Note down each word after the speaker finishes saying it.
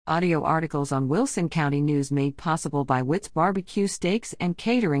Audio articles on Wilson County News made possible by Witt's Barbecue Steaks and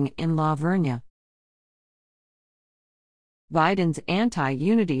Catering in La Vernia. Biden's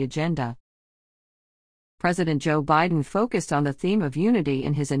anti-unity agenda. President Joe Biden focused on the theme of unity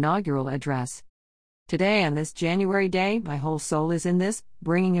in his inaugural address. Today, on this January day, my whole soul is in this,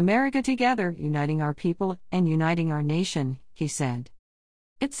 bringing America together, uniting our people, and uniting our nation, he said.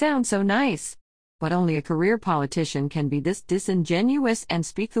 It sounds so nice. But only a career politician can be this disingenuous and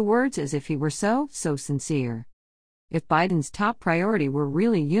speak the words as if he were so sincere. If Biden's top priority were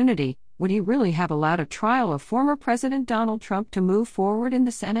really unity, would he really have allowed a trial of former President Donald Trump to move forward in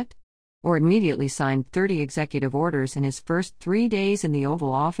the Senate? Or immediately signed 30 executive orders in his first 3 days in the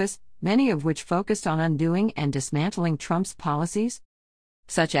Oval Office, many of which focused on undoing and dismantling Trump's policies?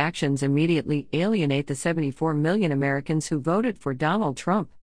 Such actions immediately alienate the 74 million Americans who voted for Donald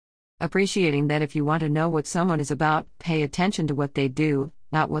Trump. Appreciating that if you want to know what someone is about, pay attention to what they do,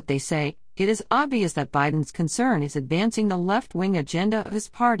 not what they say, it is obvious that Biden's concern is advancing the left-wing agenda of his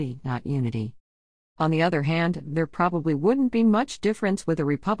party, not unity. On the other hand, there probably wouldn't be much difference with a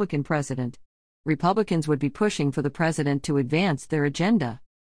Republican president. Republicans would be pushing for the president to advance their agenda.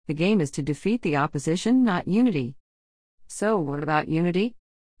 The game is to defeat the opposition, not unity. So, what about unity?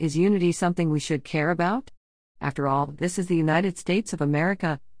 Is unity something we should care about? After all, this is the United States of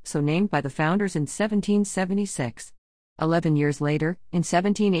America, so named by the founders in 1776. 11 years later, in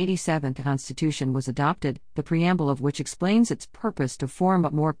 1787, the Constitution was adopted, the preamble of which explains its purpose to form a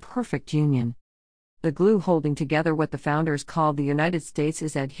more perfect union. The glue holding together what the founders called the United States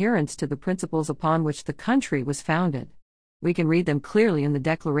is adherence to the principles upon which the country was founded. We can read them clearly in the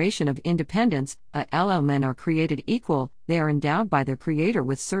Declaration of Independence. All men are created equal, they are endowed by their Creator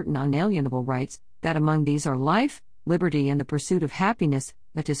with certain unalienable rights, that among these are life, liberty and the pursuit of happiness,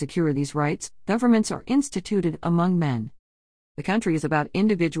 that to secure these rights, governments are instituted among men. The country is about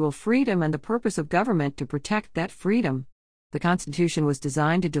individual freedom and the purpose of government to protect that freedom. The Constitution was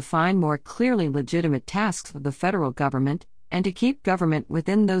designed to define more clearly legitimate tasks of the federal government, and to keep government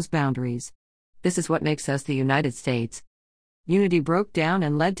within those boundaries. This is what makes us the United States. Unity broke down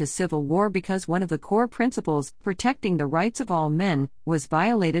and led to civil war because one of the core principles, protecting the rights of all men, was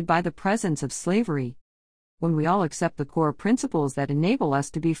violated by the presence of slavery. When we all accept the core principles that enable us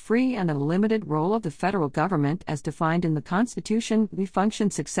to be free and a limited role of the federal government as defined in the Constitution, we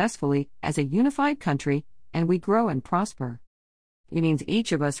function successfully as a unified country, and we grow and prosper. It means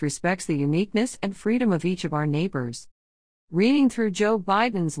each of us respects the uniqueness and freedom of each of our neighbors. Reading through Joe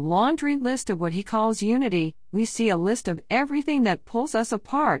Biden's laundry list of what he calls unity, we see a list of everything that pulls us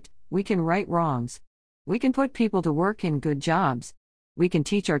apart. We can right wrongs. We can put people to work in good jobs. We can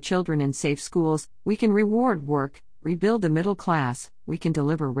teach our children in safe schools, we can reward work, rebuild the middle class, we can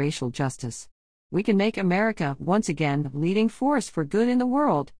deliver racial justice. We can make America, once again, a leading force for good in the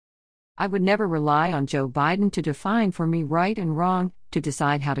world. I would never rely on Joe Biden to define for me right and wrong, to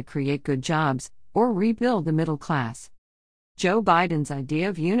decide how to create good jobs, or rebuild the middle class. Joe Biden's idea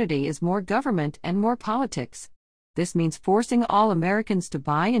of unity is more government and more politics. This means forcing all Americans to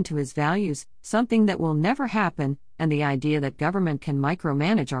buy into his values, something that will never happen, and the idea that government can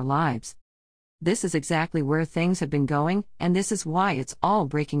micromanage our lives. This is exactly where things have been going, and this is why it's all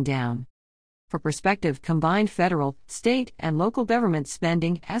breaking down. For perspective, combined federal, state, and local government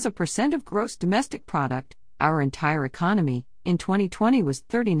spending as a percent of gross domestic product, our entire economy, in 2020 was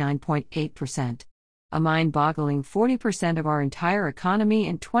 39.8%. A mind-boggling 40% of our entire economy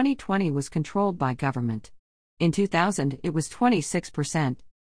in 2020 was controlled by government. In 2000, it was 26%.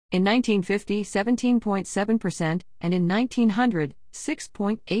 In 1950, 17.7%, and in 1900,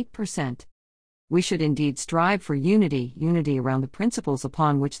 6.8%. We should indeed strive for unity around the principles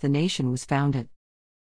upon which the nation was founded.